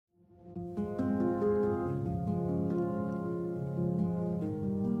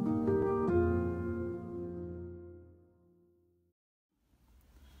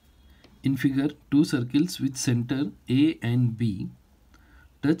In figure, two circles with center A and B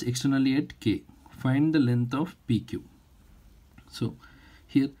touch externally at K. Find the length of PQ. So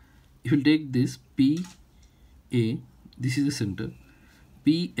here, if you take this PA, this is the center.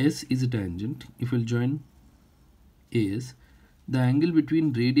 PS is a tangent. If we'll join AS, the angle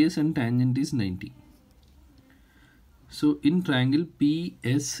between radius and tangent is 90. So in triangle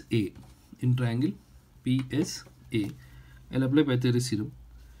PSA, I'll apply Pythagoras theorem.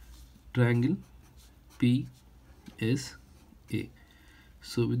 Triangle PSA.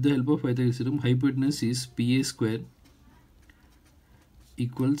 So with the help of Pythagoras theorem, hypotenuse is PA square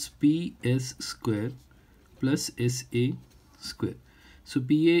equals PS square plus SA square. So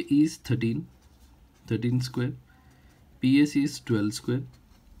PA is 13 square, PS is 12 square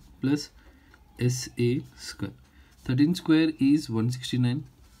plus SA square. 13 square is 169,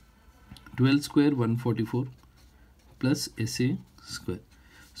 12 square 144 plus SA square.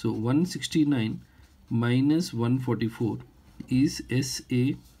 So 169 minus 144 is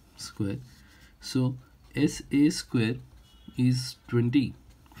SA square. So SA square is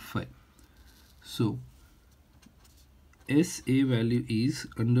 25. So SA value is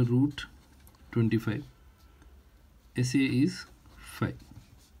under root 25. SA is 5.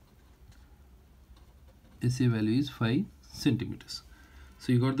 SA value is 5 centimeters.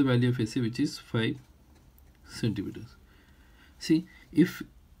 So you got the value of SA, which is 5 centimeters. See, if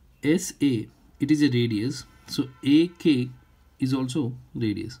SA, it is a radius, so AK is also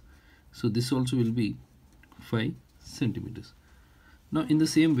radius. So this also will be 5 centimeters. Now in the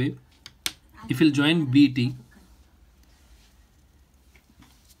same way, if we'll join BT,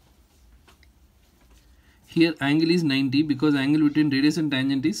 here angle is 90 because angle between radius and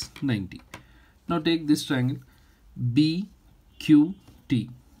tangent is 90. Now take this triangle BQT,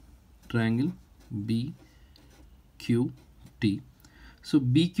 triangle BQT. So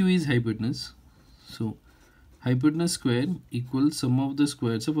BQ is hypotenuse. So hypotenuse square equals sum of the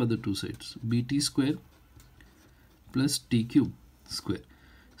squares of other two sides. BT square plus TQ square.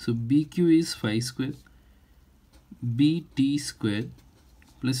 So BQ is 5 square. BT square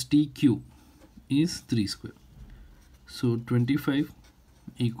plus TQ is 3 square. So 25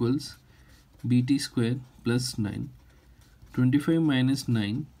 equals BT square plus 9. 25 minus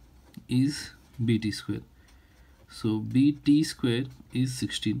 9 is BT square. So BT square is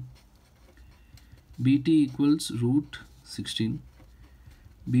 16. BT equals root 16.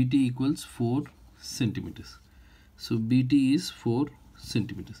 BT equals 4 centimeters. So BT is 4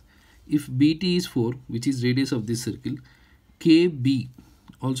 centimeters. If BT is 4, which is radius of this circle, KB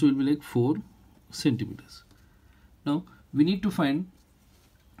also will be like 4 centimeters. Now we need to find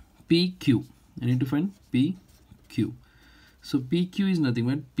PQ. I need to find PQ. So PQ is nothing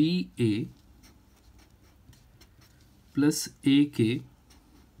but PA plus AK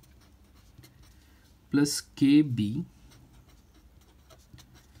plus KB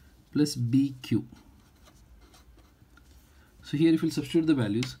plus BQ. So here if we substitute the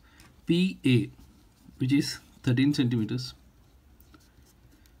values, PA, which is 13 centimeters,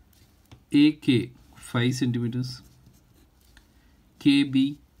 AK 5 centimeters,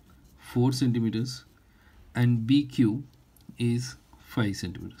 KB 4 centimeters, and BQ is 5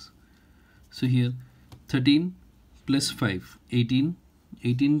 centimeters. So here 13 plus 5, 18,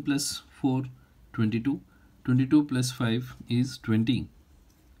 18 plus 4, 22, 22 plus 5 is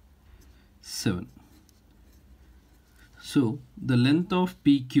 27. So the length of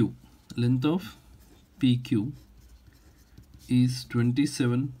PQ is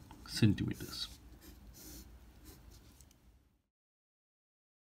 27 centimeters.